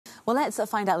Well, let's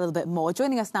find out a little bit more.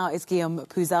 Joining us now is Guillaume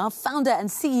Pousaz, founder and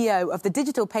CEO of the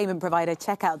digital payment provider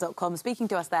Checkout.com, speaking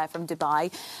to us there from Dubai.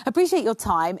 Appreciate your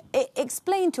time.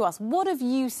 Explain to us, what have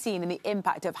you seen in the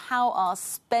impact of how our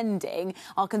spending,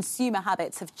 our consumer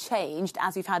habits have changed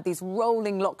as we've had these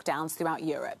rolling lockdowns throughout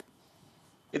Europe?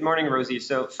 Good morning, Rosie.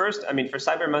 So first, for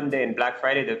Cyber Monday and Black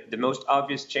Friday, the most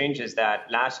obvious change is that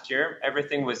last year,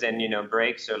 everything was in,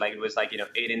 breaks. So it was 8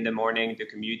 in the morning to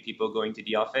commute, people going to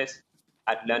the office,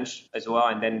 at lunch as well.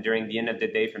 And then during the end of the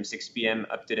day from 6 p.m.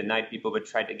 up to the night, people would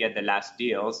try to get the last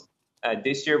deals.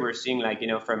 This year, we're seeing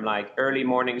from early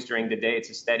mornings during the day,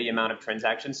 it's a steady amount of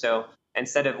transactions. So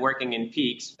instead of working in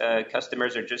peaks,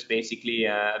 customers are just basically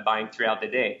buying throughout the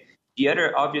day. The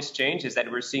other obvious change is that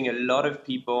we're seeing a lot of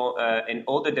people in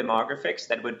older demographics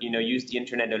that would, use the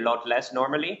internet a lot less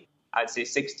normally. I'd say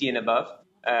 60 and above,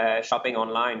 shopping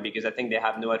online because I think they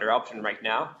have no other option right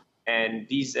now. And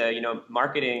these,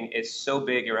 marketing is so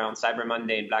big around Cyber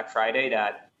Monday and Black Friday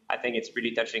that I think it's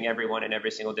really touching everyone in every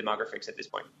single demographics at this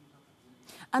point.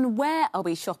 And where are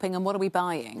we shopping and what are we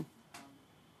buying?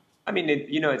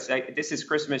 It's like this is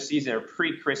Christmas season or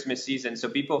pre-Christmas season. So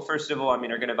people, first of all, are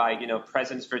going to buy,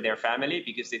 presents for their family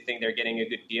because they think they're getting a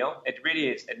good deal. It really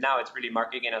is. And now it's really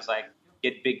marketing as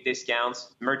get big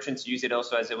discounts. Merchants use it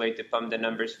also as a way to pump the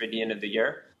numbers for the end of the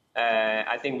year.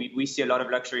 I think we see a lot of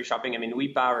luxury shopping.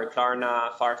 We power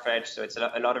Klarna, Farfetch, so it's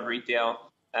a lot of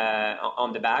retail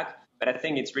on the back. But I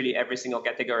think it's really every single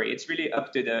category. It's really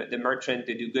up to the merchant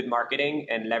to do good marketing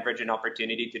and leverage an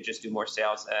opportunity to just do more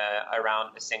sales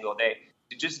around a single day.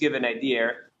 To just give an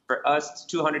idea, for us,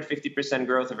 it's 250%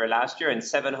 growth over last year and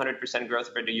 700% growth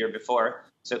over the year before.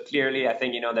 So clearly, I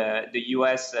think, the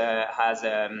U.S. has,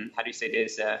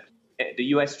 the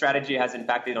U.S. strategy has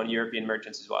impacted on European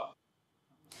merchants as well.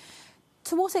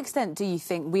 To what extent do you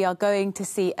think we are going to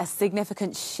see a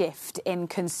significant shift in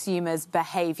consumers'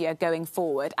 behaviour going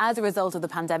forward? As a result of the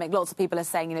pandemic, lots of people are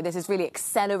saying, this has really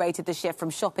accelerated the shift from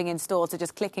shopping in stores to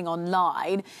just clicking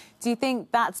online. Do you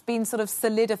think that's been sort of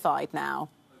solidified now?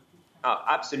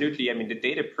 Absolutely. The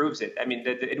data proves it.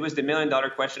 It was the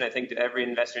million-dollar question, I think, to every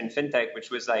investor in fintech,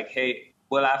 which was hey,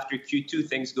 will after Q2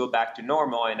 things go back to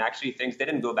normal? And actually, things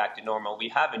didn't go back to normal. We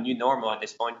have a new normal at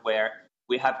this point where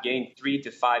we have gained 3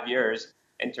 to 5 years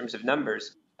in terms of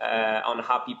numbers on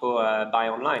how people buy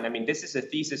online. This is a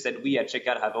thesis that we at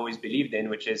Checkout have always believed in,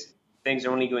 which is things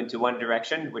are only going to one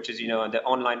direction, which is, the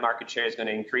online market share is going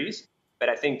to increase. But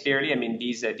I think clearly,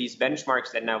 these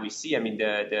benchmarks that now we see,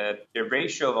 the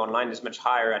ratio of online is much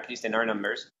higher, at least in our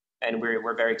numbers, and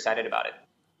we're very excited about it.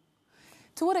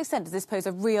 To what extent does this pose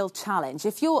a real challenge?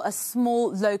 If you're a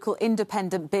small, local,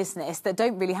 independent business that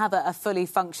don't really have a fully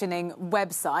functioning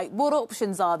website, what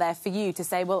options are there for you to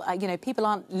say, well, people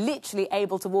aren't literally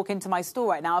able to walk into my store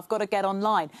right now, I've got to get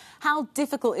online? How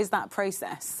difficult is that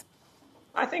process?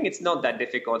 I think it's not that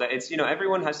difficult. It's,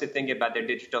 everyone has to think about their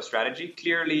digital strategy.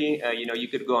 Clearly, you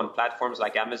could go on platforms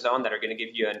like Amazon that are going to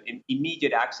give you an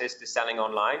immediate access to selling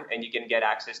online, and you can get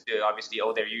access to, obviously,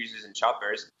 all their users and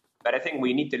shoppers. But I think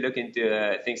we need to look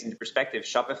into things into perspective.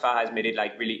 Shopify has made it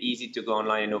really easy to go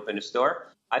online and open a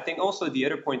store. I think also the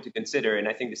other point to consider, and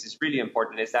I think this is really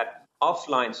important, is that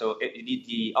offline,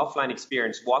 the offline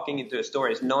experience, walking into a store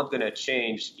is not going to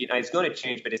change. It's going to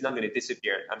change, but it's not going to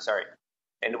disappear. I'm sorry.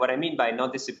 And what I mean by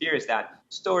not disappear is that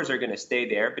stores are going to stay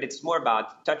there, but it's more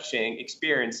about touching,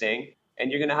 experiencing. And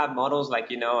you're going to have models like,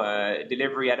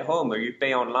 delivery at home, where you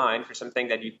pay online for something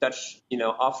that you touch,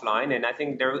 offline. And I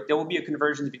think there will be a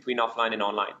convergence between offline and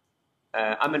online.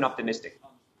 I'm an optimistic.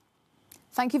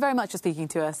 Thank you very much for speaking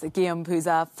to us. Guillaume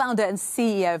Pousaz, founder and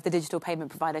CEO of the digital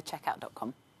payment provider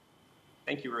Checkout.com.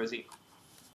 Thank you, Rosie.